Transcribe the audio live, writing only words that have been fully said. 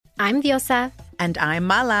I'm Diosa. And I'm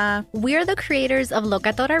Mala. We're the creators of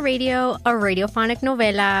Locatora Radio, a radiophonic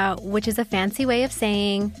novela, which is a fancy way of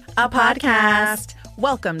saying a podcast.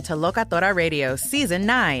 Welcome to Locatora Radio Season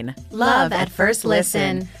 9. Love at First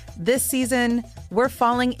Listen. This season, we're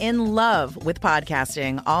falling in love with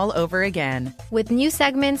podcasting all over again. With new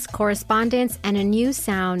segments, correspondence, and a new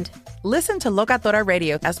sound. Listen to Locatora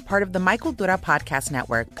Radio as part of the My Cultura Podcast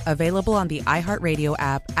Network, available on the iHeartRadio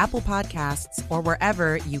app, Apple Podcasts, or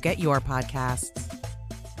wherever you get your podcasts.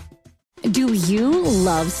 Do you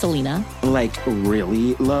love Selena? Like,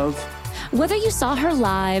 really love? Whether you saw her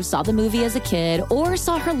live, saw the movie as a kid, or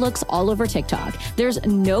saw her looks all over TikTok, there's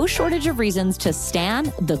no shortage of reasons to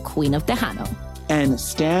stan the Queen of Tejano. And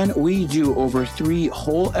Stan, we do over 3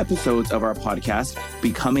 whole episodes of our podcast,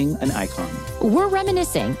 Becoming an Icon. We're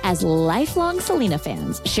reminiscing as lifelong Selena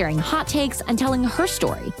fans, sharing hot takes and telling her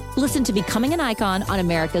story. Listen to Becoming an Icon on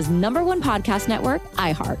America's #1 podcast network,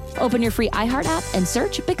 iHeart. Open your free iHeart app and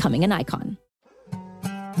search Becoming an Icon.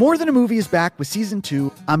 More Than a Movie is back with Season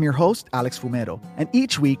 2. I'm your host, Alex Fumero. And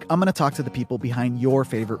each week, I'm going to talk to the people behind your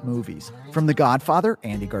favorite movies. From The Godfather,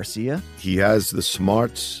 Andy Garcia. He has the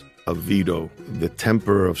smarts of Vito, the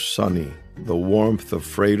temper of Sonny, the warmth of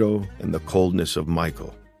Fredo, and the coldness of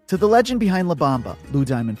Michael. To the legend behind La Bamba, Lou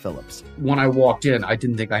Diamond Phillips. When I walked in, I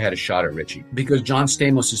didn't think I had a shot at Richie because John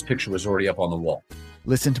Stamos' picture was already up on the wall.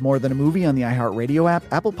 Listen to More Than a Movie on the iHeartRadio app,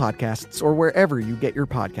 Apple Podcasts, or wherever you get your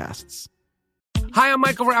podcasts. Hi, I'm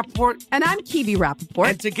Michael Rappaport. And I'm Kibi Rappaport.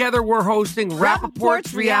 And together we're hosting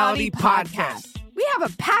Rappaport's Reality Podcast. We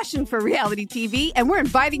have a passion for reality TV, and we're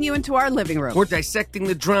inviting you into our living room. We're dissecting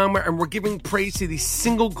the drama, and we're giving praise to the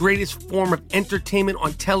single greatest form of entertainment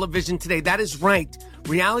on television today. That is right.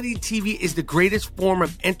 Reality TV is the greatest form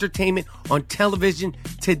of entertainment on television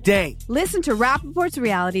today. Listen to Rappaport's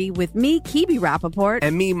Reality with me, Kibi Rappaport.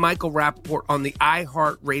 And me, Michael Rappaport, on the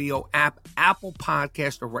iHeartRadio app, Apple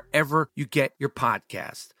Podcast, or wherever you get your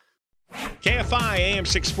podcast. KFI AM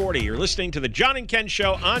 640. You're listening to the John and Ken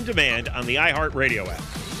Show on demand on the iHeartRadio app.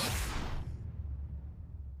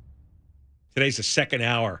 Today's the second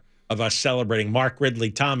hour of us celebrating Mark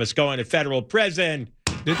Ridley Thomas going to federal prison.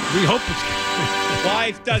 We hope it's...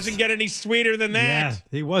 Life doesn't get any sweeter than that. Yeah,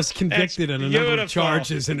 he was convicted on a number of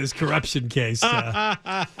charges in his corruption case.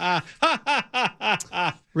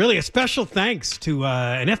 Really, a special thanks to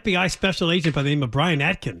an FBI special agent by the name of Brian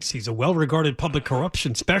Atkins. He's a well-regarded public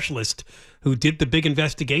corruption specialist who did the big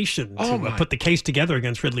investigation to put the case together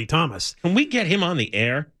against Ridley Thomas. Can we get him on the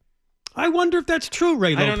air? I wonder if that's true,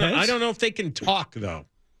 Ray Lopez. I don't know if they can talk, though,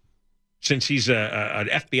 since he's an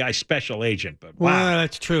FBI special agent. But wow. Well,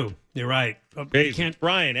 that's true. You're right.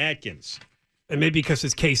 Brian Atkins. And maybe because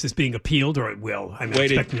his case is being appealed, or it will. I'm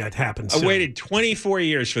expecting that to happen soon. I waited 24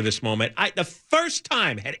 years for this moment. The first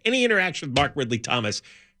time I had any interaction with Mark Ridley Thomas,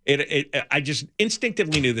 I just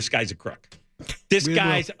instinctively knew this guy's a crook. This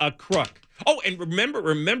guy's a crook. Oh, and remember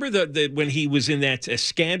the when he was in that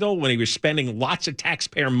scandal, when he was spending lots of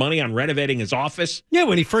taxpayer money on renovating his office? Yeah,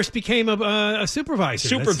 when he first became a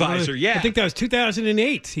supervisor. Yeah. I think that was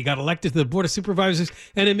 2008. He got elected to the Board of Supervisors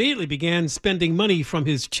and immediately began spending money from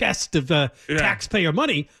his chest of taxpayer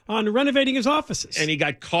money on renovating his offices. And he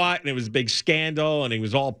got caught, and it was a big scandal, and he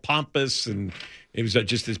was all pompous, and it was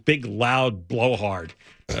just this big, loud blowhard.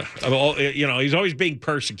 He's always being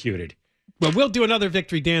persecuted. Well, we'll do another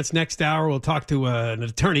victory dance next hour. We'll talk to an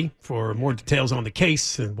attorney for more details on the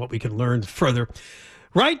case and what we can learn further.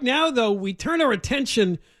 Right now, though, we turn our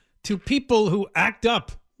attention to people who act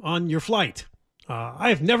up on your flight. I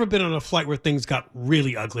have never been on a flight where things got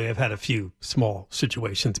really ugly. I've had a few small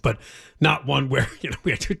situations, but not one where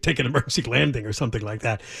we had to take an emergency landing or something like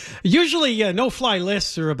that. Usually, no-fly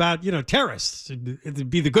lists are about terrorists. It'd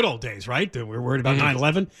be the good old days, right? We're worried about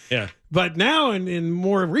 9/11. Yeah. But now, in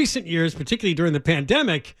more recent years, particularly during the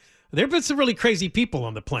pandemic, there have been some really crazy people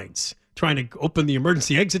on the planes trying to open the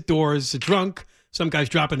emergency exit doors, drunk. Some guys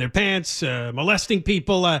dropping their pants, molesting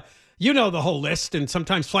people. You know the whole list, and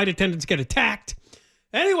sometimes flight attendants get attacked.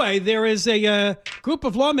 Anyway, there is a group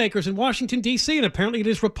of lawmakers in Washington, D.C., and apparently it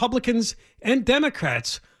is Republicans and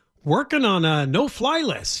Democrats working on a no-fly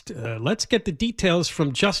list. Let's get the details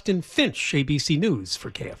from Justin Finch, ABC News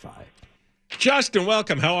for KFI. Justin,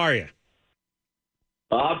 welcome. How are you?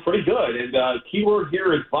 Pretty good. And keyword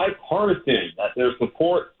here is bipartisan. That there's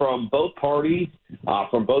support from both parties,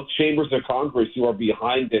 from both chambers of Congress who are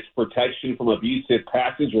behind this Protection from Abusive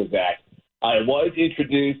Passengers Act. It was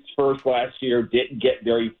introduced first last year, didn't get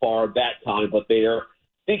very far that time, but they are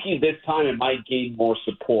thinking this time it might gain more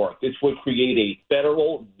support. This would create a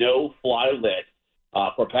federal no-fly list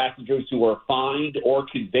for passengers who are fined or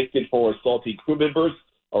convicted for assaulting crew members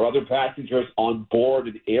or other passengers on board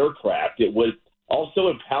an aircraft. It would also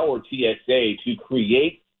empower TSA to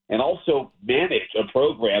create and also manage a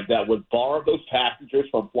program that would bar those passengers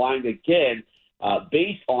from flying again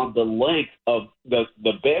based on the length of the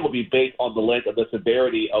ban will be based on the length of the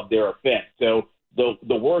severity of their offense. So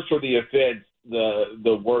the worse for the offense,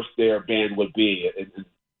 the worse their ban would be,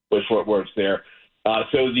 with short words there.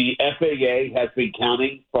 So the FAA has been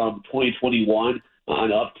counting from 2021 an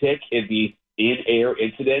uptick in the in-air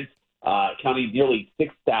incidents, counting nearly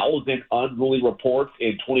 6,000 unruly reports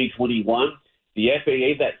in 2021. The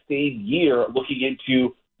FAA that same year looking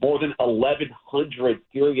into more than 1,100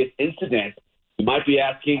 serious incidents. You might be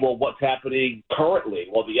asking, well, what's happening currently?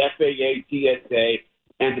 Well, the FAA, TSA,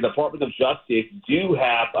 and the Department of Justice do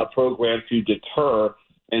have a program to deter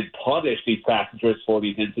and punish these passengers for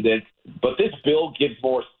these incidents. But this bill gives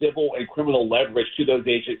more civil and criminal leverage to those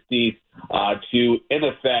agencies to, in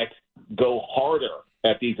effect, go harder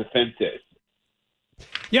at these offenses.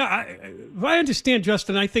 Yeah, if I understand,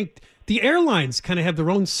 Justin, I think the airlines kind of have their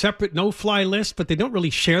own separate no-fly list, but they don't really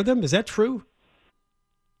share them. Is that true?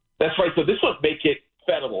 That's right. So this would make it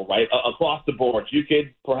federal, right, across the board. You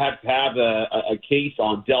could perhaps have a case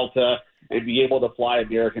on Delta and be able to fly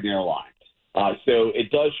American Airlines. So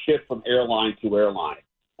it does shift from airline to airline.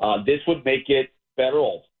 This would make it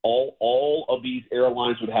federal. All of these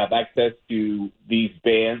airlines would have access to these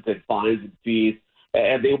bans and fines and fees,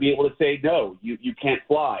 and they will be able to say, no, you can't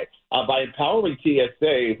fly. By empowering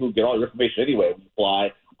TSA, who get all your information anyway when you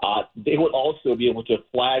fly, they would also be able to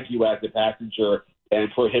flag you as a passenger and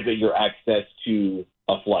prohibit your access to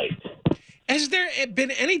a flight. Has there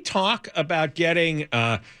been any talk about getting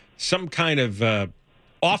some kind of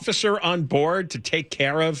officer on board to take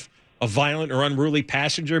care of a violent or unruly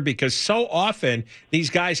passenger? Because so often these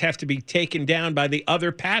guys have to be taken down by the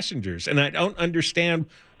other passengers. And I don't understand.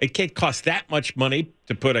 It can't cost that much money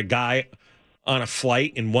to put a guy on a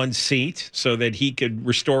flight in one seat so that he could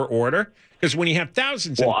restore order. Because when you have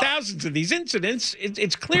thousands and thousands of these incidents,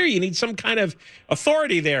 it's clear you need some kind of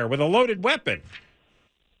authority there with a loaded weapon.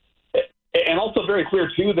 And also very clear,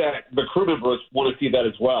 too, that the crew members want to see that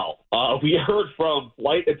as well. We heard from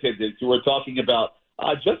flight attendants who were talking about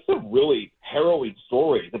just some really harrowing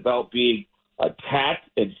stories about being attacked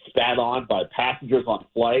and spat on by passengers on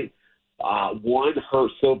flight. One hurt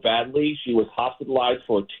so badly she was hospitalized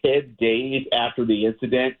for 10 days after the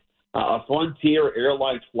incident. A Frontier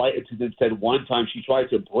Airlines flight attendant said one time she tried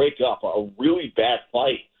to break up a really bad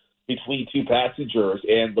fight between two passengers,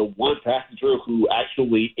 and the one passenger who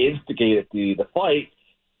actually instigated the fight,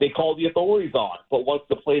 they called the authorities on. But once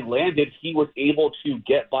the plane landed, he was able to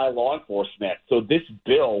get by law enforcement. So this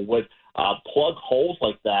bill would plug holes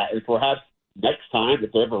like that, and perhaps next time,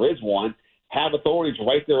 if there ever is one, have authorities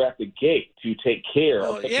right there at the gate to take care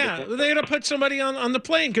of. Yeah, they're going to put somebody on the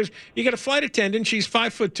plane because you got a flight attendant. She's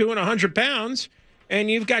 5'2" and 100 pounds,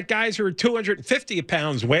 and you've got guys who are 250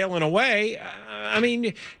 pounds wailing away. I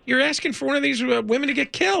mean, you're asking for one of these women to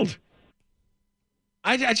get killed.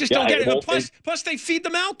 I just don't get it. Plus, they feed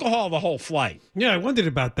them alcohol the whole flight. Yeah, I wondered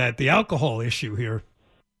about that, the alcohol issue here.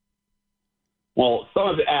 Well, some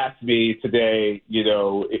have asked me today,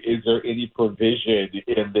 is there any provision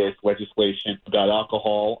in this legislation about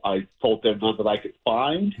alcohol? I told them none that I could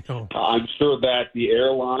find. Oh. I'm sure that the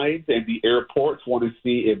airlines and the airports want to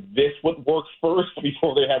see if this would work first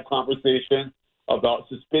before they have conversations about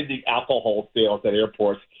suspending alcohol sales at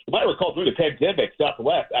airports. You might recall during the pandemic,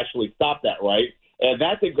 Southwest actually stopped that, right? And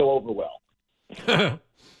that didn't go over well.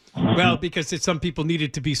 Well, because some people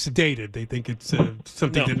needed to be sedated. They think it's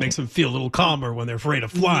something that makes them feel a little calmer when they're afraid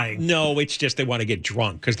of flying. No, it's just they want to get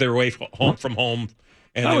drunk because they're away from home.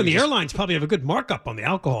 And the airlines probably have a good markup on the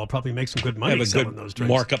alcohol. Probably make some good money selling those drinks.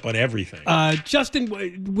 Markup on everything.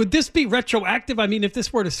 Justin, would this be retroactive? I mean, if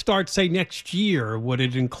this were to start, say, next year, would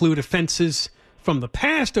it include offenses from the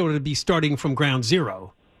past, or would it be starting from ground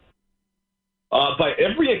zero? By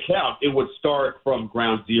every account, it would start from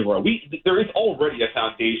ground zero. There is already a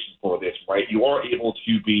foundation for this, right? You are able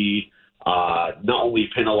to be not only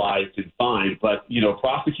penalized and fined, but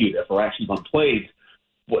prosecuted for actions on planes.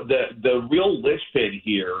 The real linchpin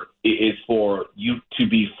here is for you to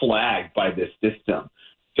be flagged by this system.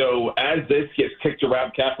 So as this gets kicked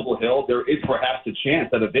around Capitol Hill, there is perhaps a chance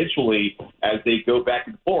that eventually, as they go back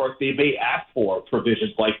and forth, they may ask for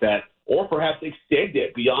provisions like that, or perhaps extend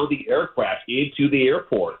it beyond the aircraft into the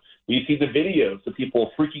airport. We've seen the videos of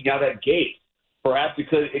people freaking out at gates. Perhaps it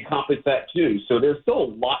could encompass that too. So there's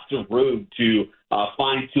still lots of room to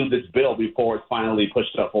fine-tune this bill before it's finally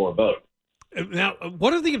pushed up for a vote. Now,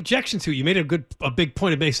 what are the objections to? You made a big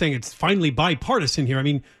point of saying it's finally bipartisan here. I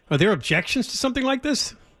mean, are there objections to something like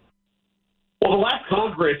this? Well, the last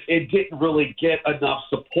Congress, it didn't really get enough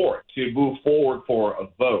support to move forward for a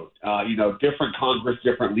vote. Different Congress,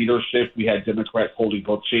 different leadership. We had Democrats holding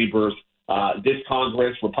both chambers. This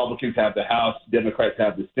Congress, Republicans have the House, Democrats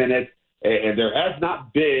have the Senate, and there has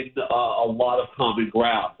not been a lot of common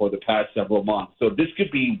ground for the past several months. So this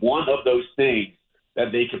could be one of those things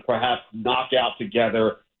that they could perhaps knock out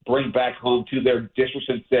together, bring back home to their districts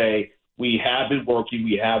and say, we have been working,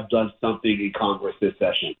 we have done something in Congress this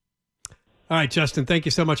session. All right, Justin, thank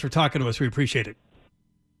you so much for talking to us. We appreciate it.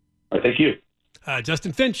 All right, thank you.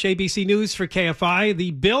 Justin Finch, ABC News for KFI.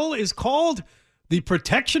 The bill is called the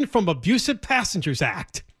Protection from Abusive Passengers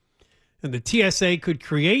Act. And the TSA could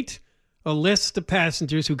create a list of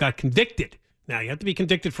passengers who got convicted. Now, you have to be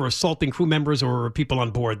convicted for assaulting crew members or people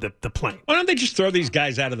on board the plane. Why don't they just throw these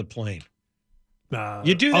guys out of the plane?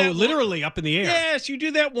 You do that literally up in the air. Yes, you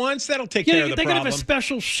do that once. That'll take care of the problem. They could have a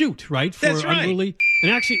special chute, right? For That's right. unruly.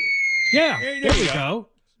 And actually, there we go.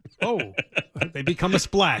 Oh, they become a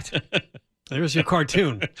splat. There's your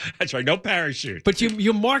cartoon. That's right. No parachute. But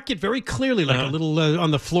you mark it very clearly, like a little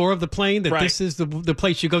on the floor of the plane, that this is the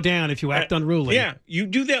place you go down if you act unruly. Yeah. You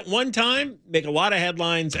do that one time, make a lot of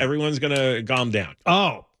headlines. Everyone's going to calm down.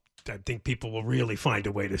 Oh, I think people will really find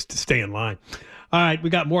a way to stay in line. All right, we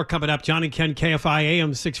got more coming up. John and Ken, KFI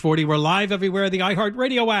AM 640. We're live everywhere, the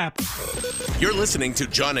iHeartRadio app. You're listening to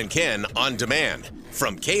John and Ken on demand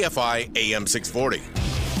from KFI AM 640.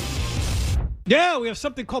 Yeah, we have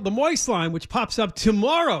something called the Moist Line, which pops up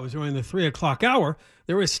tomorrow during the 3 o'clock hour.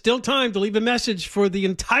 There is still time to leave a message for the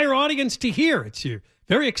entire audience to hear. It's your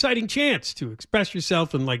very exciting chance to express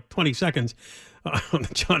yourself in like 20 seconds on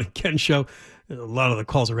the John and Ken show. A lot of the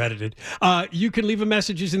calls are edited. You can leave a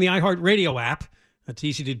message in the iHeartRadio app. That's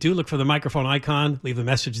easy to do. Look for the microphone icon. Leave a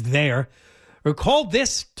message there. Or call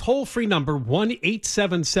this toll-free number,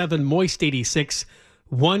 1-877-MOIST-86,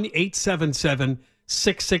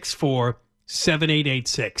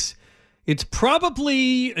 1-877-664-7886. It's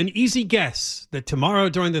probably an easy guess that tomorrow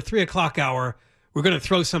during the 3 o'clock hour, we're going to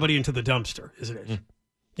throw somebody into the dumpster, isn't it?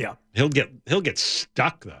 Yeah. He'll get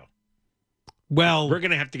stuck, though. Well, we're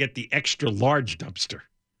going to have to get the extra large dumpster.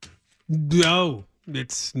 No,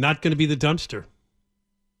 it's not going to be the dumpster.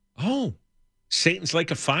 Oh, Satan's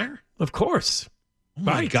Lake of Fire? Of course. Oh,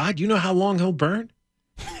 my God. You know how long he'll burn?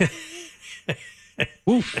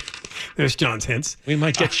 There's John's hints. We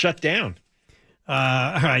might get shut down.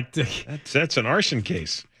 All right. That's an arson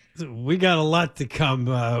case. We got a lot to come.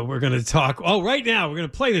 We're going to talk. Oh, right now, we're going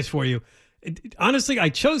to play this for you. Honestly, I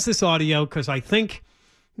chose this audio because I think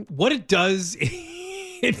what it does,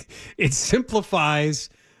 it simplifies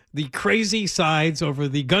the crazy sides over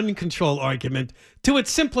the gun control argument to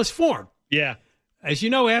its simplest form. Yeah. As you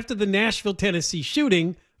know, after the Nashville, Tennessee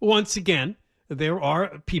shooting, once again, there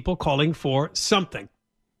are people calling for something.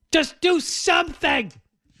 Just do something!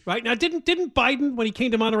 Right? Now, didn't Biden, when he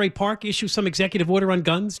came to Monterey Park, issue some executive order on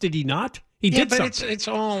guns? Did he not? He did but something. It's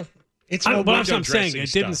all But I'm saying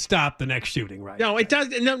it didn't stop the next shooting, right? No, it does.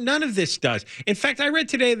 No, none of this does. In fact, I read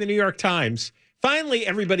today in the New York Times, finally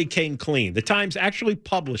everybody came clean. The Times actually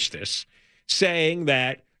published this, saying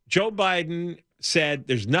that Joe Biden said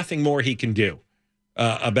there's nothing more he can do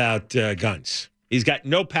about guns. He's got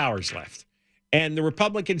no powers left. And the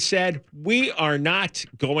Republicans said, we are not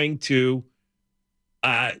going to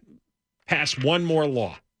pass one more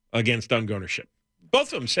law against gun ownership.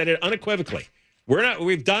 Both of them said it unequivocally.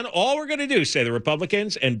 We've done all we're going to do, say the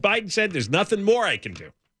Republicans, and Biden said there's nothing more I can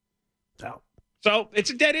do. No. So it's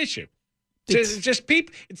a dead issue. It's just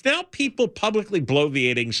people. It's now people publicly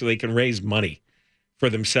bloviating so they can raise money for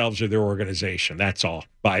themselves or their organization. That's all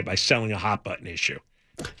by selling a hot button issue.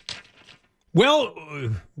 Well,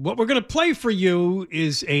 what we're going to play for you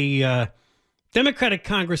is a Democratic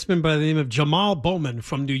congressman by the name of Jamal Bowman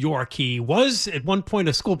from New York. He was at one point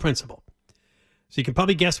a school principal. So you can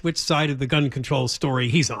probably guess which side of the gun control story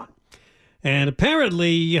he's on. And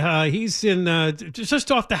apparently he's in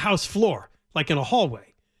just off the House floor, like in a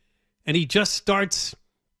hallway. And he just starts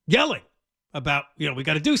yelling about, we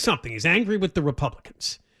got to do something. He's angry with the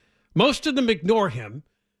Republicans. Most of them ignore him.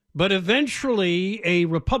 But eventually a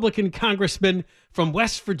Republican congressman from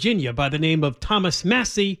West Virginia by the name of Thomas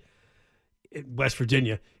Massie, West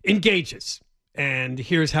Virginia, engages. And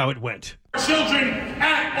here's how it went. Children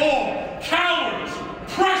at all, cowards,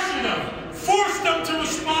 pressure them, force them to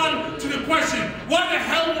respond to the question, why the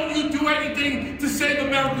hell won't you do anything to save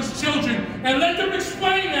America's children? And let them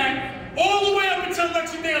explain that all the way up until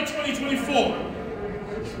Election Day of 2024.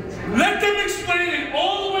 Let them explain it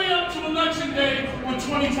all the way up to Election Day of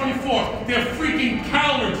 2024. They're freaking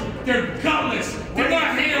cowards. They're gutless. They're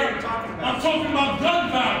not here. I'm talking about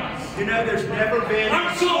gun violence. There's never been...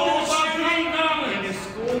 I'm talking about gun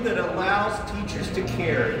that allows teachers to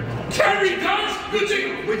carry. Carry guns? You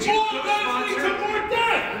think more guns lead to more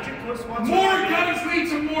death? More guns lead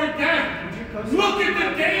to more death. Look at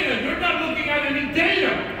the data. You're not looking at any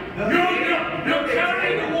data. You're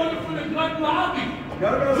carrying the water for the gun lobby.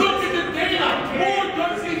 Look at the data. More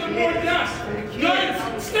guns lead to more deaths.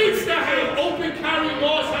 States that have open carry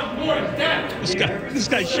laws have more deaths. This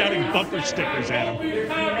guy's shouting bumper stickers at him. Open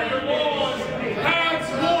carry laws have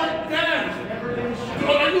more deaths.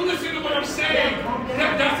 Are you listening to what I'm saying? Calm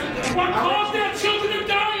down. Children are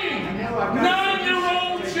dying.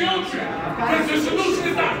 9-year-old children. Because the solution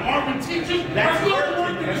is not arming teachers. Have you ever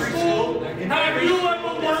worked in a school? Have you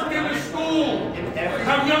ever worked in a school?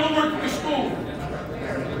 Have you ever worked in a school?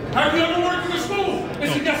 Have you ever worked in a school?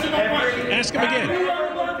 It's a yes or no question. Ask him again. Have you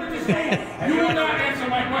ever worked in a school? You will not answer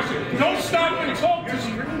my question. Don't stop and talk to me.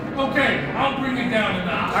 Okay, I'll bring it down a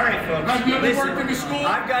notch. All right, folks. Have you ever worked in a school?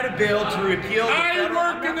 I've got a bill to repeal the I federal...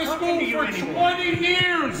 worked in the school for 20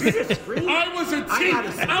 years. I was a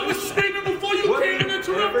teacher. I was screaming before you came and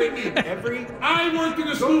interrupted me. I worked in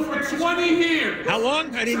the school for 20 years. How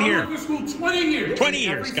long? I didn't hear. I worked in the school 20 years. 20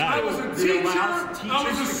 years, got it. I was a teacher. I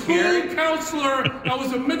was a school counselor. I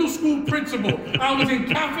was a middle school principal. I was in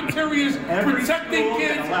cafeterias protecting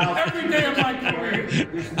kids every day of my career.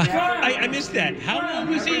 I missed that. How long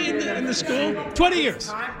was he in the school? 20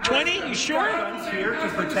 years. 20? You sure? Here to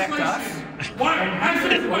protect us.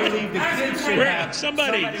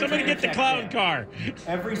 Somebody get the clown car.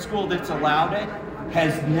 Every school that's allowed it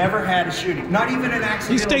has never had a shooting. Not even an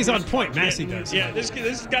accident. He stays on point. Massey does. Yeah,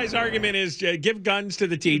 this guy's argument is give guns to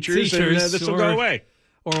the teachers and this will go away.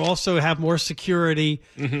 Or also have more security.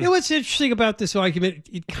 Mm-hmm. You know what's interesting about this argument?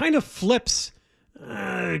 It kind of flips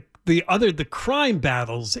the crime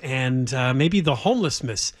battles and maybe the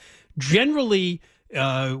homelessness. Generally,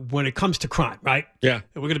 when it comes to crime, right? Yeah.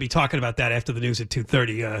 And we're going to be talking about that after the news at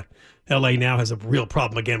 2:30. L.A. now has a real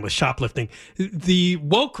problem again with shoplifting. The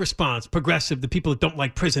woke response, progressive, the people that don't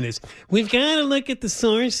like prison is, we've got to look at the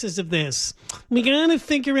sources of this. We got to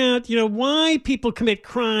figure out, why people commit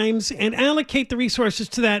crimes and allocate the resources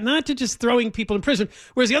to that, not to just throwing people in prison.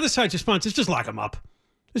 Whereas the other side's response is just lock them up.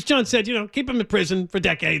 As John said, keep them in prison for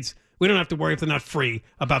decades. We don't have to worry if they're not free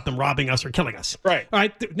about them robbing us or killing us. Right. All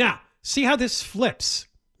right. Now, see how this flips,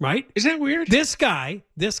 right? Isn't that weird? This guy,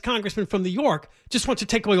 this congressman from New York, just wants to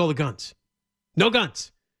take away all the guns. No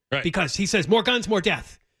guns. Right. Because he says more guns, more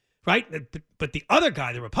death. Right? But the other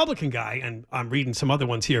guy, the Republican guy, and I'm reading some other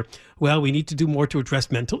ones here, well, we need to do more to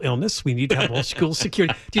address mental illness. We need to have all school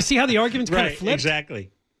security. Do you see how the argument's kind of flipped?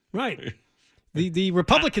 Exactly. Right. The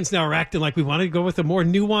Republicans now are acting like we want to go with a more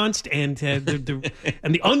nuanced and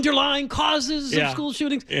the underlying causes of school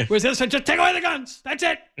shootings. Yeah. Whereas the other side, just take away the guns. That's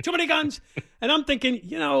it. Too many guns. And I'm thinking,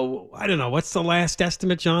 I don't know. What's the last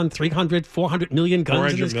estimate, John? 300, 400 million guns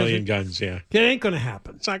 400 in this million country? guns, yeah. It ain't going to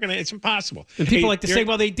happen. It's not going to. It's impossible. And people like to say,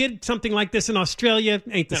 well, they did something like this in Australia.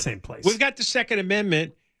 Ain't the same place. We've got the Second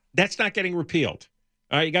Amendment. That's not getting repealed.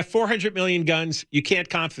 All right, you got 400 million guns. You can't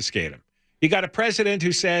confiscate them. You got a president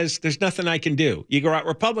who says there's nothing I can do. You got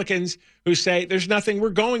Republicans who say there's nothing we're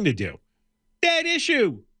going to do. Dead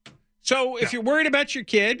issue. So if you're worried about your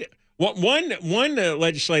kid, one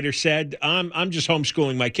legislator said, I'm just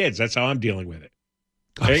homeschooling my kids. That's how I'm dealing with it.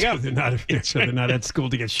 There you go. They're not at school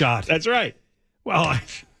to get shot. That's right. Well,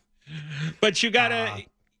 but you got to.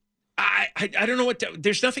 I don't know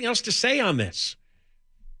there's nothing else to say on this.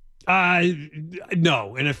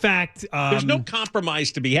 No. And in fact, there's no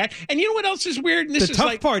compromise to be had. And you know what else is weird? And the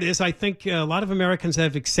tough part is I think a lot of Americans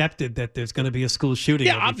have accepted that there's going to be a school shooting.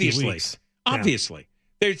 Yeah, every obviously. few weeks. Obviously.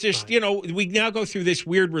 There's just, we now go through this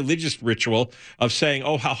weird religious ritual of saying,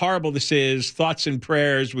 oh, how horrible this is, thoughts and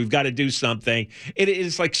prayers, we've got to do something. It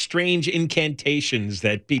is like strange incantations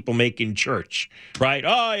that people make in church, right?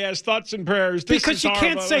 Oh, yes, thoughts and prayers. Because you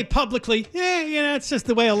can't say publicly, it's just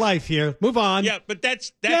the way of life here. Move on. Yeah, but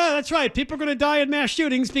that's right. People are going to die in mass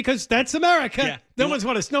shootings because that's America. Yeah. No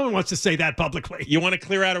one wants to say that publicly. You want to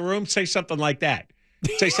clear out a room? Say something like that.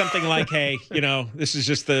 Say something like, hey, this is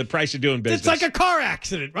just the price of doing business. It's like a car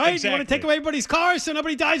accident, right? Exactly. You want to take away everybody's cars so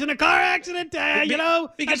nobody dies in a car accident? Because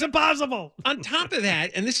that's impossible. On top of that,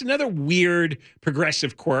 and this is another weird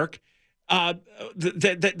progressive quirk,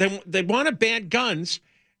 they want to ban guns,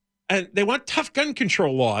 and they want tough gun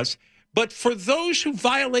control laws, but for those who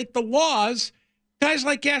violate the laws, guys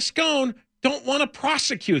like Gascon don't want to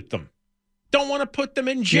prosecute them. Don't want to put them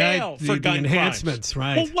in jail for gun enhancements,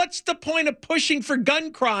 crimes. Right. Well, what's the point of pushing for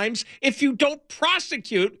gun crimes if you don't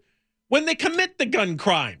prosecute when they commit the gun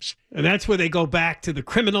crimes. And that's where they go back to the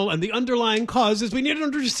criminal and the underlying causes. We need to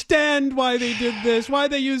understand why they did this, why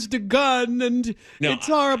they used a gun, and it's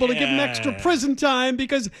horrible to give them extra prison time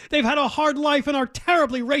because they've had a hard life in our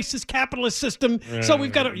terribly racist capitalist system. So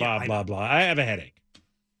we've got to... Blah, blah. I have a headache.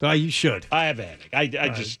 You should. I have a headache. I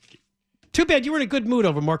just... Too bad you were in a good mood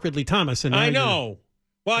over Mark Ridley Thomas. And I know.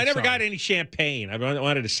 Well, I never got any champagne. I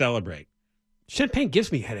wanted to celebrate. Champagne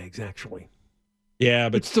gives me headaches, actually. Yeah,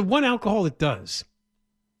 but... It's the one alcohol that does.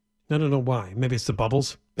 I don't know why. Maybe it's the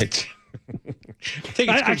bubbles. I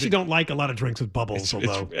actually don't like a lot of drinks with bubbles,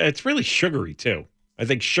 although... It's really sugary, too. I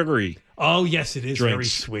think sugary... Oh, yes, it is very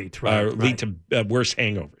sweet. Lead to worse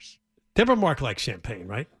hangovers. Deborah Mark likes champagne,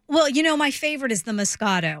 right? Well, my favorite is the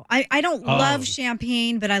Moscato. I don't love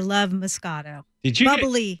champagne, but I love Moscato. Did you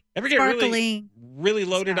bubbly, ever get really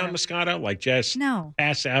loaded on Moscato? Like just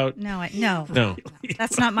pass out? No.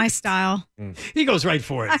 That's not my style. He goes right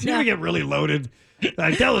for it. You ever get really loaded?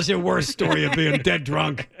 Tell us your worst story of being dead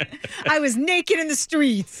drunk. I was naked in the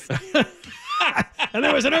streets. And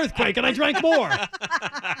there was an earthquake, and I drank more.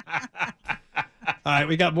 All right,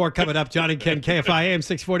 we got more coming up. John and Ken, KFI AM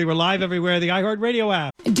 640. We're live everywhere. The iHeartRadio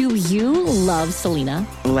app. Do you love Selena?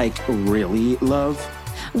 Like, really love?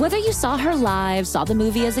 Whether you saw her live, saw the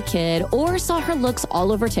movie as a kid, or saw her looks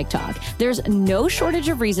all over TikTok, there's no shortage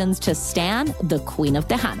of reasons to stan the Queen of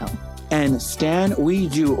Tejano. And Stan, we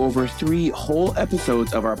do over 3 whole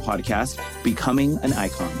episodes of our podcast, Becoming an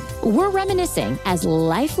Icon. We're reminiscing as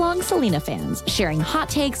lifelong Selena fans, sharing hot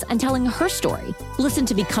takes and telling her story. Listen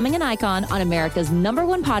to Becoming an Icon on America's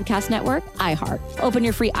 #1 podcast network, iHeart. Open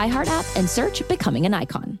your free iHeart app and search Becoming an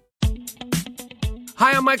Icon.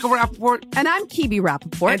 Hi, I'm Michael Rappaport. And I'm Kibi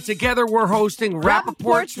Rappaport. And together we're hosting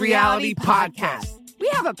Rappaport's Reality Podcast. We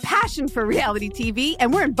have a passion for reality TV,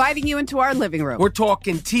 and we're inviting you into our living room. We're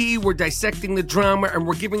talking tea, we're dissecting the drama, and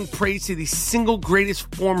we're giving praise to the single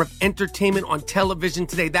greatest form of entertainment on television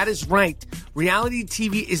today. That is right. Reality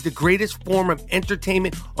TV is the greatest form of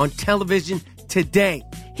entertainment on television today.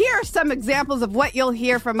 Here are some examples of what you'll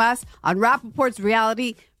hear from us on Rappaport's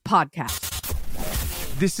Reality Podcast.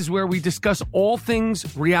 This is where we discuss all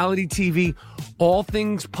things reality TV, all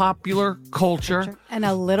things popular culture. And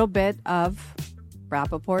a little bit of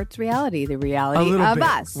Rappaport's reality, the reality of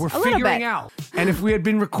us. We're figuring out. And if we had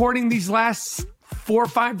been recording these last 4 or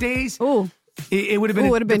 5 days, it would have been,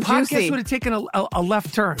 the podcast juicy. would have taken a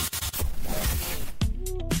left turn.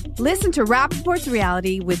 Listen to Rappaport's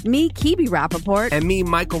Reality with me, Kibi Rappaport. And me,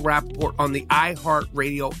 Michael Rappaport, on the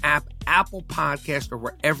iHeartRadio app, Apple Podcast, or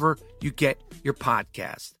wherever you get your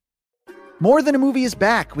podcast. More Than a Movie is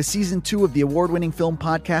back with season 2 of the award-winning film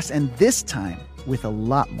podcast, and this time with a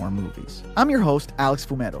lot more movies. I'm your host, Alex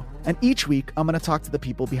Fumero, and each week I'm going to talk to the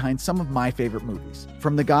people behind some of my favorite movies.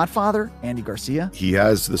 From The Godfather, Andy Garcia. He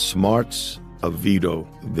has the smarts of Vito,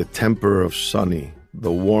 the temper of Sonny,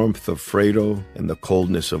 the warmth of Fredo, and the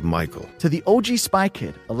coldness of Michael. To the OG Spy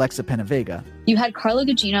Kid, Alexa Penavega. You had Carla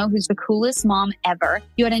Gugino, who's the coolest mom ever.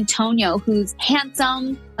 You had Antonio, who's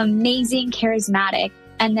handsome, amazing, charismatic.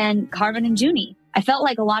 And then Carmen and Junie. I felt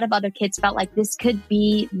like a lot of other kids felt like this could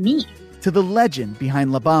be me. To the legend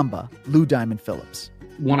behind La Bamba, Lou Diamond Phillips.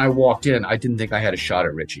 When I walked in, I didn't think I had a shot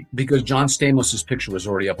at Richie because John Stamos' picture was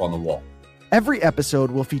already up on the wall. Every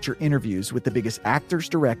episode will feature interviews with the biggest actors,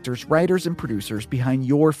 directors, writers, and producers behind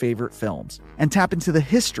your favorite films and tap into the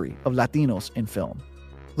history of Latinos in film.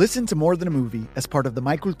 Listen to More Than a Movie as part of the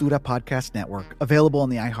My Cultura Podcast Network, available on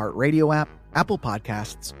the iHeartRadio app, Apple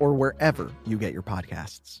Podcasts, or wherever you get your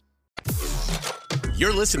podcasts.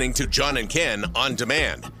 You're listening to John and Ken on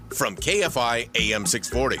demand from KFI AM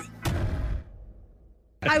 640.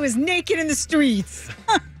 I was naked in the streets.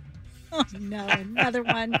 Oh, no, another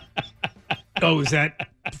one. Oh, is that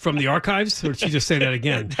from the archives? Or did she just say that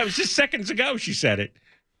again? That was just seconds ago she said it.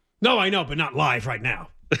 No, I know, but not live right now.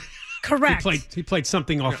 Correct. He played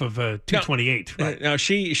something off of 228. No, right? No,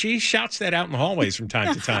 she shouts that out in the hallways from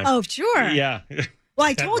time to time. Oh, sure. Yeah. Well,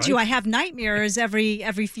 I told you I have nightmares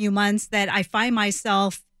every few months that I find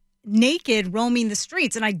myself naked roaming the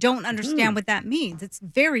streets, and I don't understand what that means. It's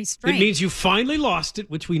very strange. It means you finally lost it,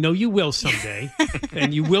 which we know you will someday,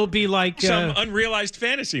 and you will be like some unrealized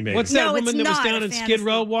fantasy, maybe. What's that woman that was down in Skid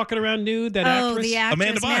Row walking around nude? That actress? The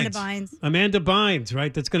actress Amanda Bynes. Amanda Bynes,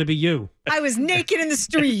 right? That's going to be you. I was naked in the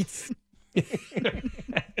streets.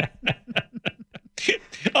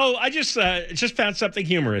 Oh, I just found something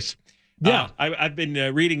humorous. Yeah, I've been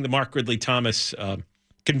reading the Mark Ridley Thomas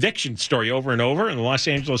conviction story over and over in the Los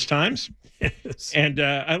Angeles Times, and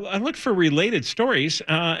I looked for related stories,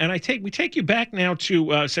 and we take you back now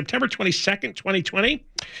to September 22nd, 2020.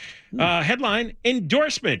 Headline: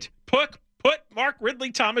 Endorsement. Put Mark Ridley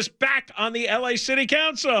Thomas back on the LA City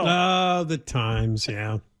Council. Oh, the Times,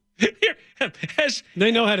 yeah. They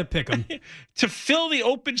know how to pick them. To fill the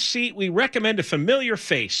open seat, we recommend a familiar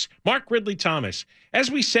face, Mark Ridley Thomas. As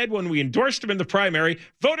we said when we endorsed him in the primary,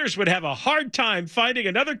 voters would have a hard time finding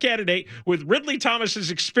another candidate with Ridley Thomas's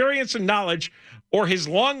experience and knowledge or his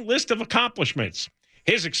long list of accomplishments.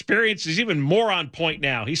 His experience is even more on point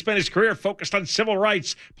now. He spent his career focused on civil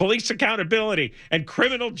rights, police accountability, and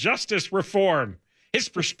criminal justice reform. His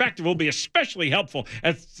perspective will be especially helpful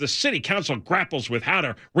as the city council grapples with how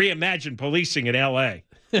to reimagine policing in L.A.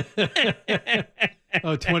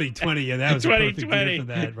 Oh, 2020. Yeah, that was 2020. A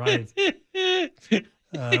perfect year for that,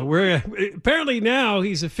 right? We're apparently now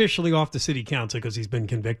he's officially off the city council because he's been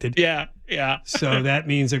convicted. Yeah. So that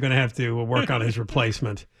means they're going to have to work on his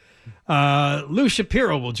replacement. Lou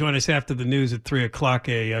Shapiro will join us after the news at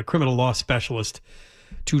 3:00, a criminal law specialist,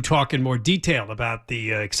 to talk in more detail about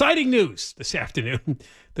the exciting news this afternoon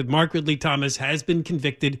that Mark Ridley Thomas has been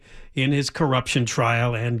convicted in his corruption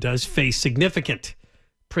trial and does face significant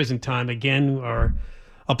prison time. Again, our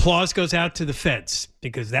applause goes out to the feds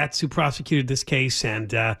because that's who prosecuted this case.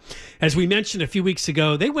 And as we mentioned a few weeks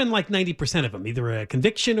ago, they win like 90% of them, either a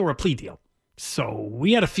conviction or a plea deal. So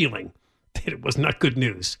we had a feeling that it was not good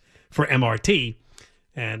news for MRT,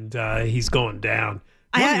 and he's going down.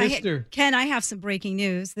 Ken, I have some breaking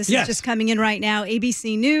news. This is just coming in right now.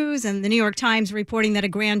 ABC News and the New York Times reporting that a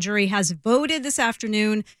grand jury has voted this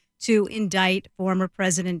afternoon to indict former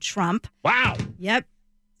President Trump. Wow. Yep.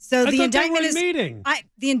 So the indictment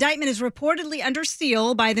is reportedly under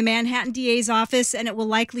seal by the Manhattan DA's office, and it will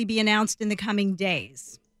likely be announced in the coming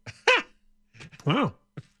days. Wow.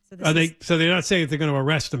 So they're not saying that they're going to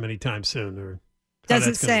arrest him anytime soon, or does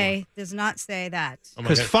not say that.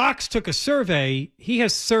 Because Fox took a survey, he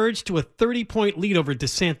has surged to a 30-point lead over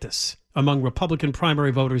DeSantis among Republican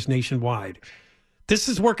primary voters nationwide. This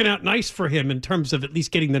is working out nice for him in terms of at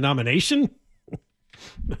least getting the nomination.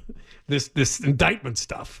 This indictment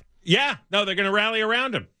stuff. Yeah, no, they're going to rally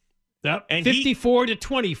around him. Yep. And 54 to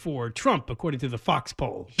 24, Trump, according to the Fox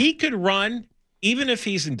poll. He could run even if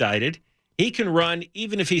he's indicted. He can run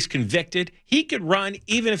even if he's convicted. He could run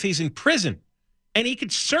even if he's in prison. And he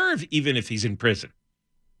could serve even if he's in prison.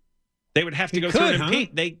 They would have to go through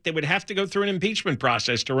they would have to go through an impeachment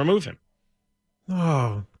process to remove him.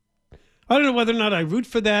 Oh. I don't know whether or not I root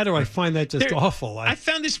for that or I find that just awful. I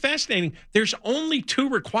found this fascinating. There's only two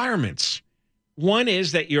requirements. One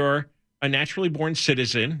is that you're a naturally born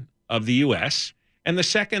citizen of the U.S., and the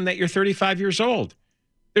second, that you're 35 years old.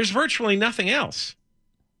 There's virtually nothing else.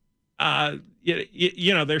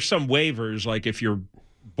 You know, there's some waivers, like if you're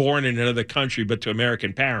born in another country but to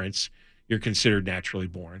American parents, you're considered naturally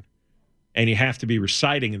born. And you have to be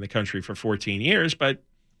residing in the country for 14 years, but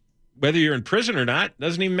whether you're in prison or not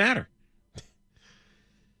doesn't even matter.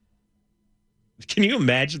 Can you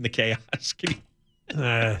imagine the chaos?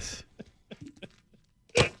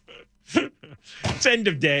 It's end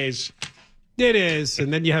of days. It is.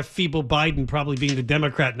 And then you have feeble Biden probably being the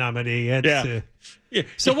Democrat nominee. Yeah.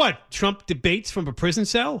 So what? Trump debates from a prison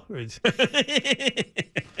cell? They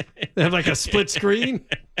have like a split screen?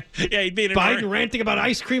 Yeah, he'd be in Biden ranting about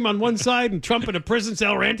ice cream on one side and Trump in a prison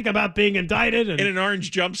cell ranting about being indicted. In an orange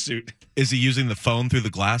jumpsuit. Is he using the phone through the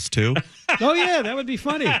glass too? Oh, yeah, that would be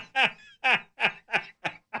funny.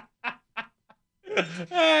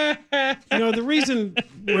 You know, the reason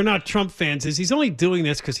we're not Trump fans is he's only doing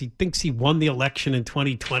this because he thinks he won the election in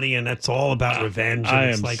 2020, and that's all about revenge. And I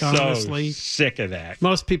am honestly sick of that.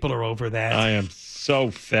 Most people are over that. I am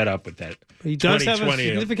so fed up with that. He does have a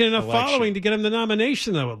significant enough following to get him the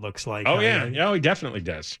nomination, though, it looks like. Oh, yeah. No, he definitely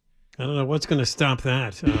does. I don't know what's going to stop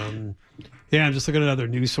that. Yeah, I'm just looking at other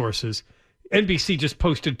news sources. NBC just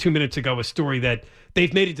posted 2 minutes ago a story that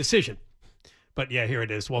they've made a decision. But yeah, here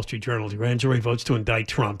it is. Wall Street Journal. The grand jury votes to indict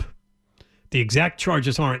Trump. The exact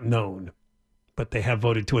charges aren't known, but they have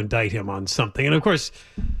voted to indict him on something. And of course,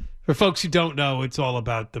 for folks who don't know, it's all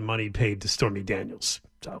about the money paid to Stormy Daniels.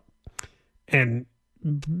 So, and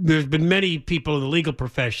there's been many people in the legal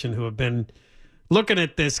profession who have been looking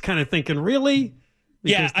at this kind of thinking, really?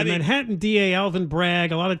 Because the Manhattan DA, Alvin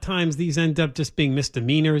Bragg, a lot of times these end up just being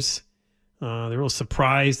misdemeanors. They're real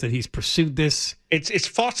surprised that he's pursued this. It's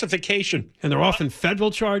falsification. And they're often federal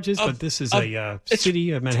charges, but this is a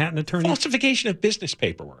Manhattan attorney. Falsification of business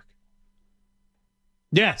paperwork.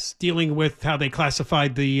 Yes, dealing with how they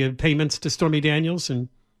classified the payments to Stormy Daniels and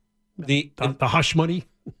the hush money.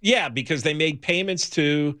 Yeah, because they made payments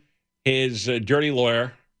to his dirty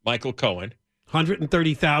lawyer, Michael Cohen.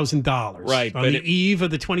 $130,000 right, on the eve of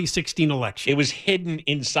the 2016 election. It was hidden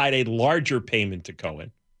inside a larger payment to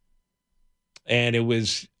Cohen. And it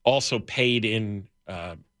was also paid in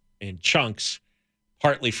chunks,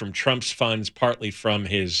 partly from Trump's funds, partly from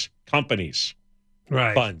his company's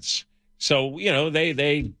funds. So,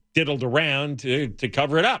 they diddled around to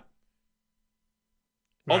cover it up.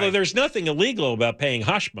 Right. Although there's nothing illegal about paying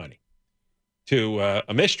hush money to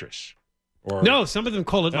a mistress. No, some of them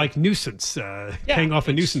call it like nuisance, paying off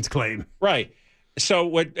a nuisance claim. Right. So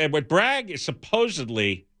what Bragg is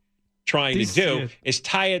supposedly trying to do is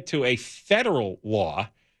tie it to a federal law,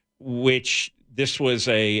 which this was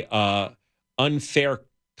a unfair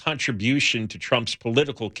contribution to Trump's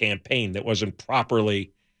political campaign that wasn't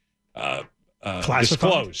properly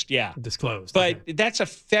disclosed. Yeah, disclosed. But that's a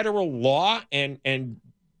federal law, and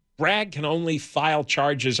Bragg can only file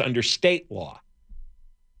charges under state law.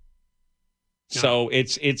 No. So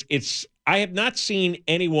it's. I have not seen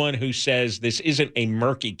anyone who says this isn't a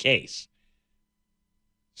murky case.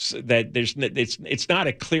 So that it's not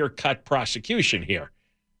a clear-cut prosecution here.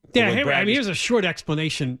 Yeah, here's a short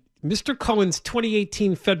explanation. Mr. Cohen's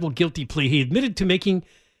 2018 federal guilty plea, he admitted to making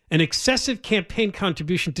an excessive campaign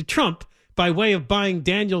contribution to Trump by way of buying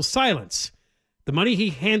Daniels' silence. The money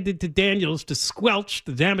he handed to Daniels to squelch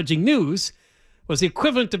the damaging news was the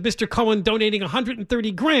equivalent of Mr. Cohen donating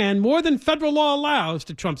 $130,000, more than federal law allows,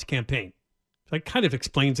 to Trump's campaign. So that kind of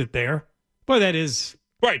explains it there. Boy, that is...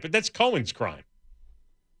 Right, but that's Cohen's crime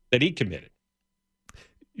that he committed.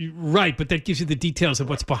 Right, but that gives you the details of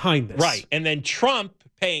what's behind this. Right, and then Trump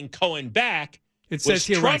paying Cohen back. It says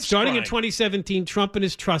here, Trump's starting crime. in 2017, Trump and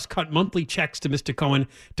his trust cut monthly checks to Mr. Cohen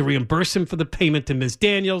to reimburse him for the payment to Ms.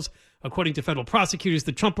 Daniels. According to federal prosecutors,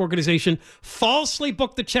 the Trump Organization falsely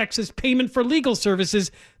booked the checks as payment for legal services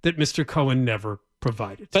that Mr. Cohen never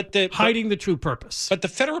provided, hiding the true purpose. But the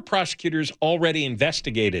federal prosecutors already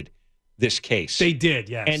investigated this case. They did,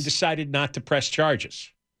 yes. And decided not to press charges.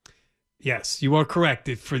 Yes, you are correct.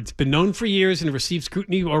 It's been known for years and received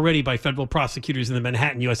scrutiny already by federal prosecutors in the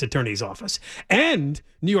Manhattan U.S. Attorney's Office. And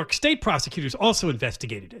New York State prosecutors also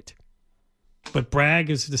investigated it. But Bragg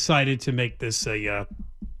has decided to make this a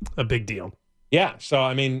big deal. Yeah, so,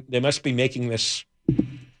 I mean, they must be making this,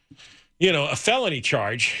 a felony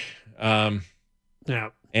charge. Yeah.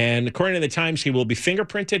 And according to the Times, he will be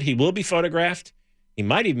fingerprinted. He will be photographed. He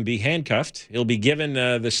might even be handcuffed. He'll be given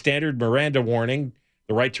the standard Miranda warning,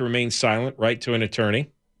 the right to remain silent, right to an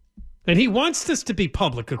attorney. And he wants this to be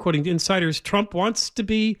public. According to insiders, Trump wants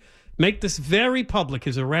to make this very public,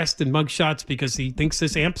 his arrest and mugshots, because he thinks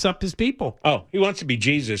this amps up his people. Oh, he wants to be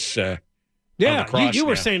Jesus. Yeah, you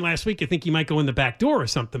were saying last week you think he might go in the back door or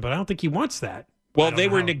something, but I don't think he wants that. Well, they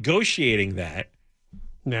were negotiating that.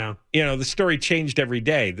 No. The story changed every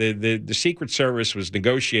day. The Secret Service was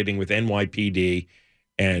negotiating with NYPD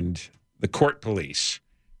and the court police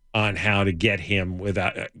on how to get him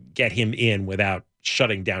in without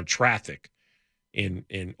shutting down traffic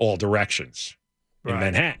in all directions in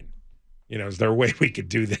Manhattan. Is there a way we could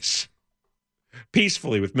do this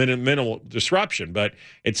peacefully with minimal disruption? But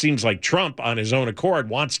it seems like Trump, on his own accord,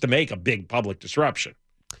 wants to make a big public disruption.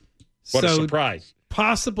 What a surprise.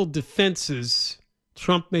 Possible defenses.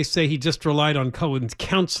 Trump may say he just relied on Cohen's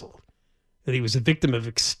counsel, that he was a victim of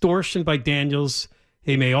extortion by Daniels.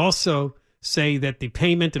 He may also say that the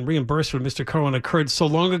payment and reimbursement of Mr. Cohen occurred so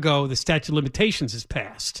long ago the statute of limitations has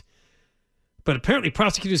passed. But apparently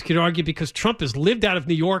prosecutors could argue because Trump has lived out of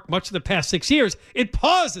New York much of the past 6 years, it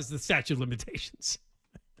pauses the statute of limitations.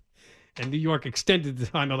 And New York extended the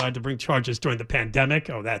time allowed to bring charges during the pandemic.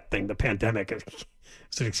 Oh, that thing, the pandemic.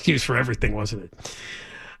 It's an excuse for everything, wasn't it?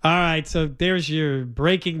 All right, so there's your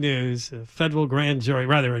breaking news. A federal grand jury,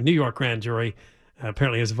 rather a New York grand jury,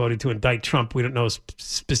 apparently has voted to indict Trump. We don't know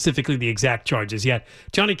specifically the exact charges yet.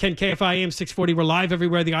 Johnny Ken, KFI AM 640. We're live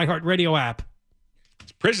everywhere, the iHeartRadio app.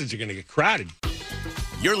 Prisons are going to get crowded.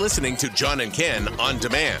 You're listening to John and Ken on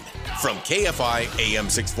demand from KFI AM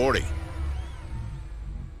 640.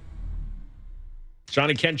 John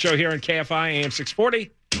and Ken show here on KFI AM 640,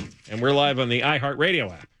 and we're live on the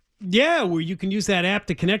iHeartRadio app. Yeah, well, you can use that app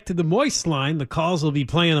to connect to the Moist line. The calls will be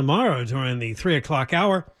playing tomorrow during the 3 o'clock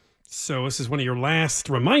hour. So this is one of your last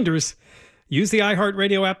reminders. Use the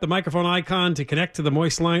iHeartRadio app, the microphone icon, to connect to the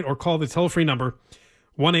Moist line, or call the toll-free number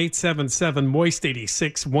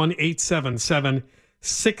 1-877-MOIST86,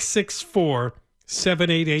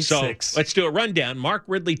 1-877-664-7886. So let's do a rundown. Mark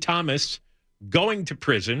Ridley Thomas going to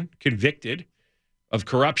prison, convicted of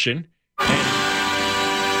corruption.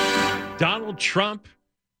 And Donald Trump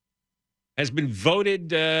has been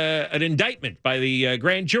voted an indictment by the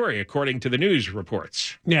grand jury, according to the news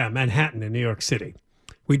reports. Yeah, Manhattan in New York City.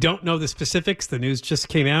 We don't know the specifics. The news just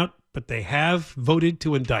came out, but they have voted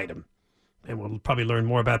to indict him. And we'll probably learn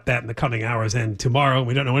more about that in the coming hours and tomorrow.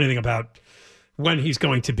 We don't know anything about when he's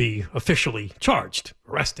going to be officially charged,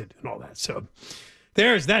 arrested, and all that. So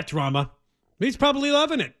there's that drama. He's probably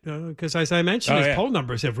loving it because, as I mentioned, his poll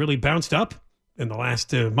numbers have really bounced up in the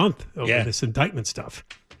last month over this indictment stuff.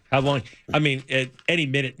 How long? I mean, at any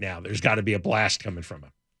minute now, there's got to be a blast coming from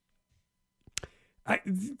him.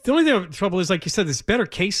 The only trouble is, like you said, there's better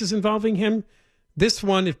cases involving him. This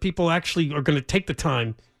one, if people actually are going to take the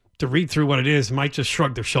time to read through what it is, might just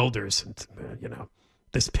shrug their shoulders and,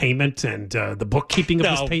 this payment and the bookkeeping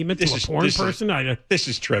of this payment to a porn person. This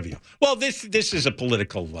is trivial. Well, this is a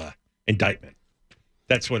political indictment.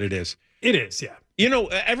 That's what it is. It is, yeah.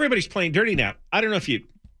 Everybody's playing dirty now. I don't know if you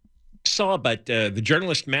saw, but the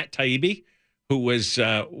journalist Matt Taibbi, who was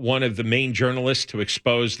one of the main journalists to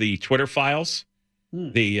expose the Twitter files,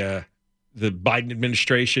 the Biden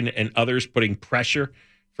administration and others putting pressure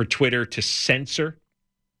for Twitter to censor.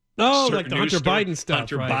 Oh, like the Hunter Biden stuff.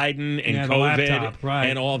 Hunter Biden and COVID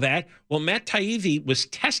and all that. Well, Matt Taibbi was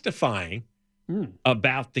testifying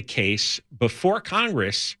about the case before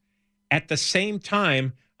Congress at the same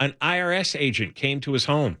time an IRS agent came to his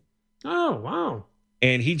home. Oh, wow.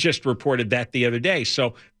 And he just reported that the other day.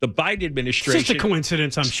 So the Biden administration... It's just a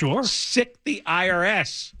coincidence, I'm sure. Sick the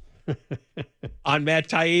IRS on Matt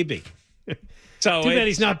Taibbi. So too bad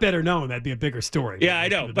he's not better known. That'd be a bigger story. Yeah, I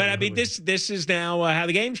know. But I mean, this is now how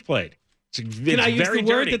the game's played. Can I use the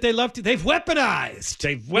word that they love to? They've weaponized.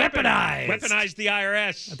 They've weaponized the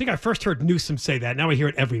IRS. I think I first heard Newsom say that. Now I hear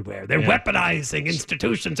it everywhere. They're weaponizing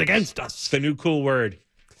institutions against us. It's the new cool word.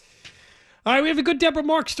 All right, we have a good Deborah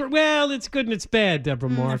Mark story. Well, it's good and it's bad, Deborah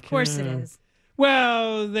Mark. Of course it is.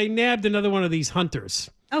 Well, they nabbed another one of these hunters.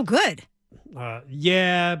 Oh, good.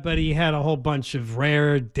 Yeah, but he had a whole bunch of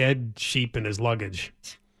rare dead sheep in his luggage.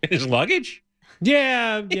 In his luggage?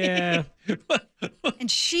 Yeah. And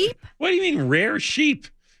sheep? What do you mean rare sheep?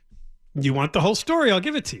 You want the whole story? I'll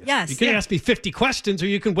give it to you. Yes. You can ask me 50 questions or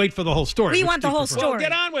you can wait for the whole story. We want the whole story. Well,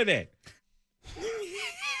 get on with it.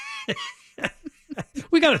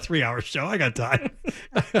 We got a 3-hour show. I got time.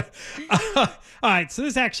 All right, so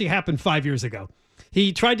this actually happened 5 years ago.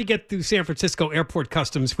 He tried to get through San Francisco airport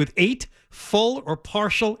customs with 8 full or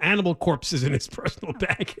partial animal corpses in his personal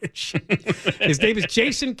baggage. His name is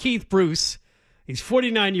Jason Keith Bruce. He's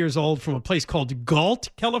 49 years old from a place called Galt,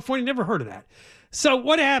 California. Never heard of that. So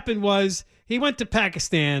what happened was he went to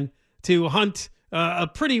Pakistan to hunt a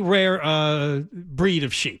pretty rare breed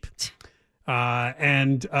of sheep.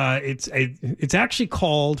 And it's actually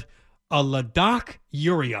called a Ladakh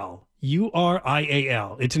Urial.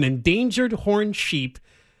 Urial. It's an endangered horned sheep,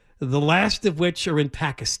 the last of which are in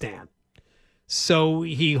Pakistan. So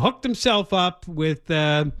he hooked himself up with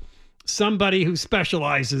somebody who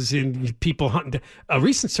specializes in people hunting. A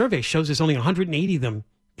recent survey shows there's only 180 of them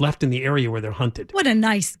left in the area where they're hunted. What a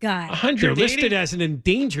nice guy. 180? They're listed as an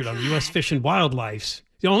endangered on the U.S. Fish and Wildlife's.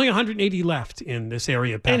 There are only 180 left in this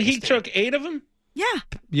area of Pakistan. And he took 8 of them? Yeah.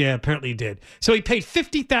 Yeah, apparently he did. So he paid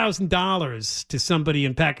 $50,000 to somebody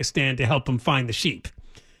in Pakistan to help him find the sheep.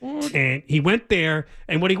 And he went there,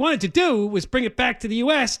 and what he wanted to do was bring it back to the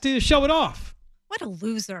U.S. to show it off. What a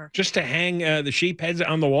loser. Just to hang the sheep heads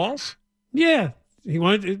on the walls? Yeah. He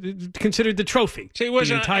wanted it considered the trophy. So he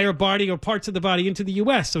wasn't the entire body or parts of the body into the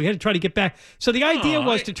U.S., so he had to try to get back. So the idea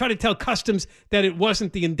was to try to tell customs that it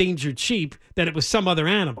wasn't the endangered sheep, that it was some other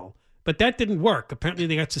animal. But that didn't work. Apparently,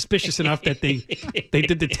 they got suspicious enough that they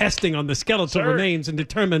did the testing on the skeletal remains and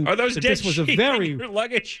determined that this was a very... Your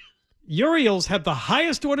luggage? Urials have the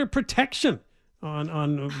highest order protection on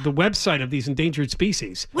the website of these endangered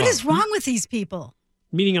species. What is wrong with these people?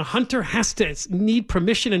 Meaning a hunter has to need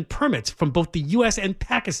permission and permits from both the U.S. and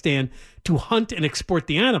Pakistan to hunt and export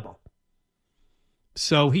the animal.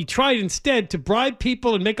 So he tried instead to bribe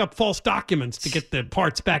people and make up false documents to get the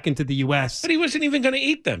parts back into the U.S. But he wasn't even going to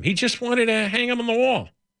eat them. He just wanted to hang them on the wall.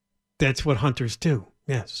 That's what hunters do,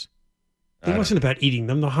 yes. It wasn't about eating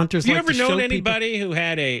them. The hunters Have you like ever to show known anybody who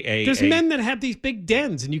had There's men that have these big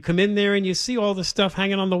dens, and you come in there and you see all the stuff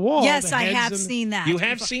hanging on the wall. Yes, I have seen that. You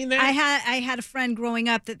have seen that? I had a friend growing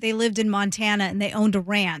up that they lived in Montana and they owned a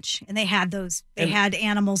ranch and they had had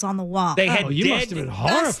animals on the wall. They had you must have been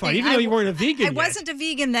horrified, even though you weren't a vegan. I wasn't a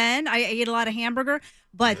vegan then. I ate a lot of hamburger,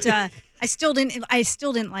 but I still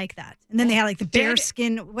didn't like that. And then they had like the bear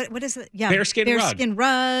skin. What is it? Yeah, bear skin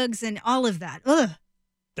rugs and all of that. Ugh.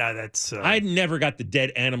 That's. I never got the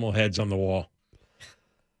dead animal heads on the wall.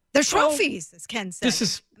 They're trophies, as Ken said.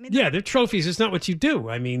 They're trophies. It's not what you do.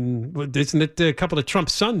 I mean, isn't it a couple of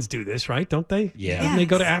Trump's sons do this, right? Don't they? Yeah. Don't they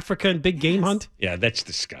go to Africa and big game hunt? Yeah, that's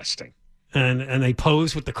disgusting. And they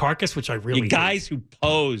pose with the carcass, which I really guys who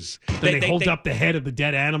pose. Then they hold up the head of the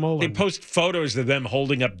dead animal. They post photos of them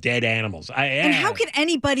holding up dead animals. And how could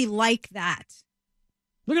anybody like that?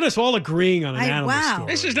 Look at us all agreeing on an animal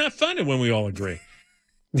story. This is not fun when we all agree.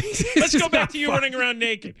 Let's go back to you running around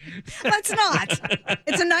naked. Let's not.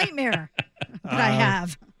 It's a nightmare that I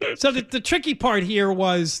have. So the tricky part here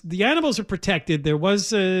was the animals are protected. There was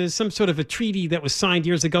some sort of a treaty that was signed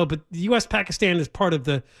years ago, but the U.S.-Pakistan is part of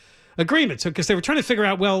the agreement. So because they were trying to figure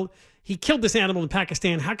out, well, he killed this animal in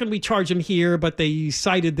Pakistan. How can we charge him here? But they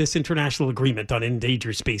cited this international agreement on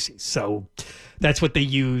endangered species. So that's what they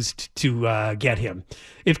used to get him.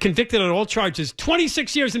 If convicted on all charges,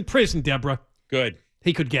 26 years in prison, Deborah. Good.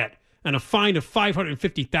 He could get. And a fine of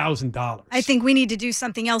 $550,000. I think we need to do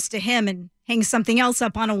something else to him and hang something else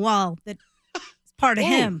up on a wall that's part of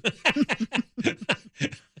him. Look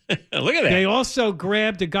at that. They also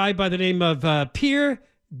grabbed a guy by the name of Pierre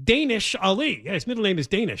Danish Ali. Yeah, his middle name is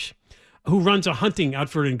Danish, who runs a hunting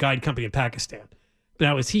outfit and guide company in Pakistan.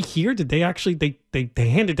 Now, is he here? Did they actually, they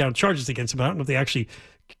handed down charges against him. I don't know if they actually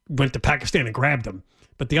went to Pakistan and grabbed him.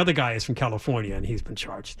 But the other guy is from California, and he's been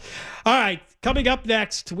charged. All right, coming up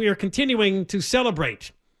next, we are continuing to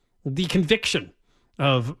celebrate the conviction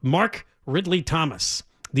of Mark Ridley Thomas,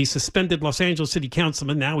 the suspended Los Angeles City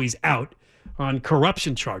Councilman. Now he's out on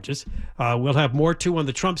corruption charges. We'll have more, too, on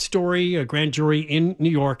the Trump story. A grand jury in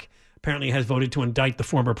New York apparently has voted to indict the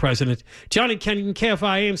former president. John and Ken,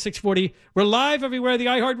 KFI AM 640. We're live everywhere, the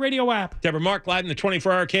iHeartRadio app. Deborah Mark live in the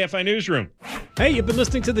 24-hour KFI newsroom. Hey, you've been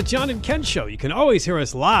listening to the John and Ken Show. You can always hear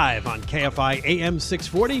us live on KFI AM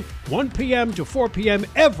 640, 1 p.m. to 4 p.m.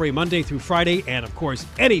 every Monday through Friday, and, of course,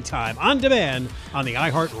 anytime on demand on the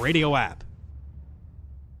iHeartRadio app.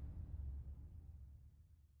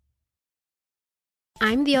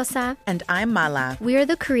 I'm Diosa. And I'm Mala. We are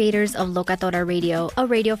the creators of Locatora Radio, a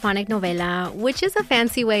radiophonic novela, which is a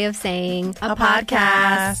fancy way of saying a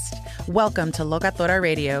podcast. Welcome to Locatora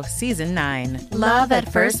Radio, Season 9. Love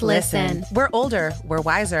at first listen. We're older, we're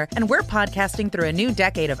wiser, and we're podcasting through a new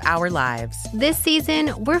decade of our lives. This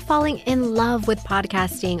season, we're falling in love with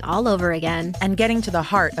podcasting all over again. And getting to the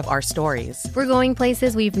heart of our stories. We're going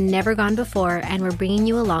places we've never gone before, and we're bringing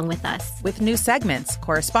you along with us. With new segments,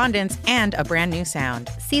 correspondence, and a brand new sound.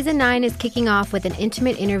 Season 9 is kicking off with an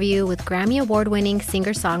intimate interview with Grammy Award-winning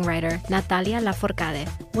singer-songwriter Natalia Lafourcade.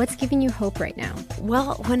 What's giving you hope right now?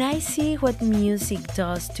 Well, when I see what music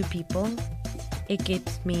does to people, it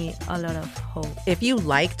gives me a lot of hope. If you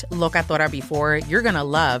liked Locatora before, you're going to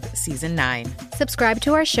love Season 9. Subscribe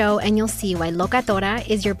to our show and you'll see why Locatora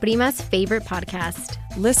is your prima's favorite podcast.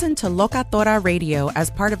 Listen to Locatora Radio as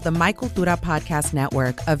part of the My Cultura Podcast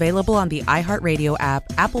Network, available on the iHeartRadio app,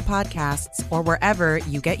 Apple Podcasts, or wherever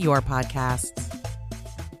you get your podcasts.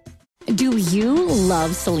 Do you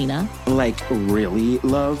love Selena? Like, really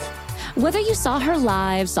love? Whether you saw her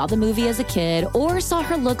live, saw the movie as a kid, or saw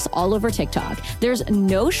her looks all over TikTok, there's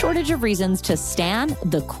no shortage of reasons to stan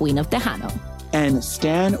the Queen of Tejano. And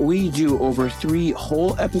Stan, we do over 3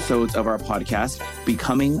 whole episodes of our podcast,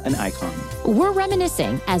 Becoming an Icon. We're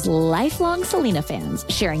reminiscing as lifelong Selena fans,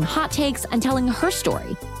 sharing hot takes and telling her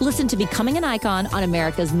story. Listen to Becoming an Icon on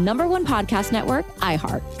America's #1 podcast network,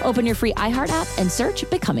 iHeart. Open your free iHeart app and search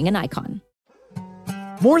Becoming an Icon.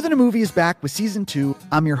 More Than a Movie is back with Season 2.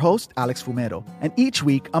 I'm your host, Alex Fumero. And each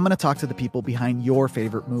week, I'm going to talk to the people behind your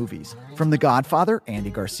favorite movies. From The Godfather,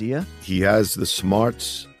 Andy Garcia. He has the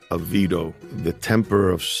smarts of Vito, the temper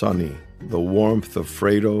of Sonny, the warmth of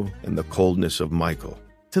Fredo, and the coldness of Michael.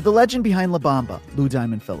 To the legend behind La Bamba, Lou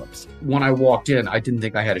Diamond Phillips. When I walked in, I didn't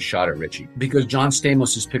think I had a shot at Richie because John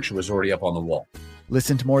Stamos' picture was already up on the wall.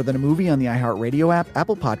 Listen to More Than a Movie on the iHeartRadio app,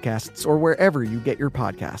 Apple Podcasts, or wherever you get your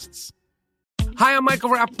podcasts. Hi, I'm Michael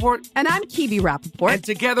Rappaport. And I'm Kibi Rappaport. And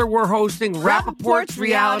together we're hosting Rappaport's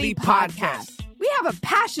Reality Podcast. We have a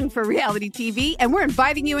passion for reality TV, and we're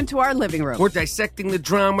inviting you into our living room. We're dissecting the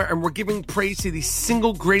drama, and we're giving praise to the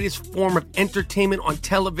single greatest form of entertainment on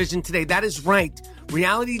television today. That is right.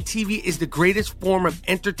 Reality TV is the greatest form of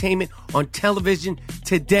entertainment on television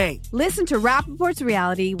today. Listen to Rappaport's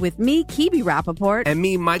Reality with me, Kibi Rappaport. And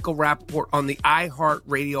me, Michael Rappaport, on the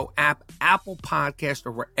iHeartRadio app, Apple Podcast,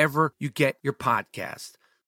 or wherever you get your podcast.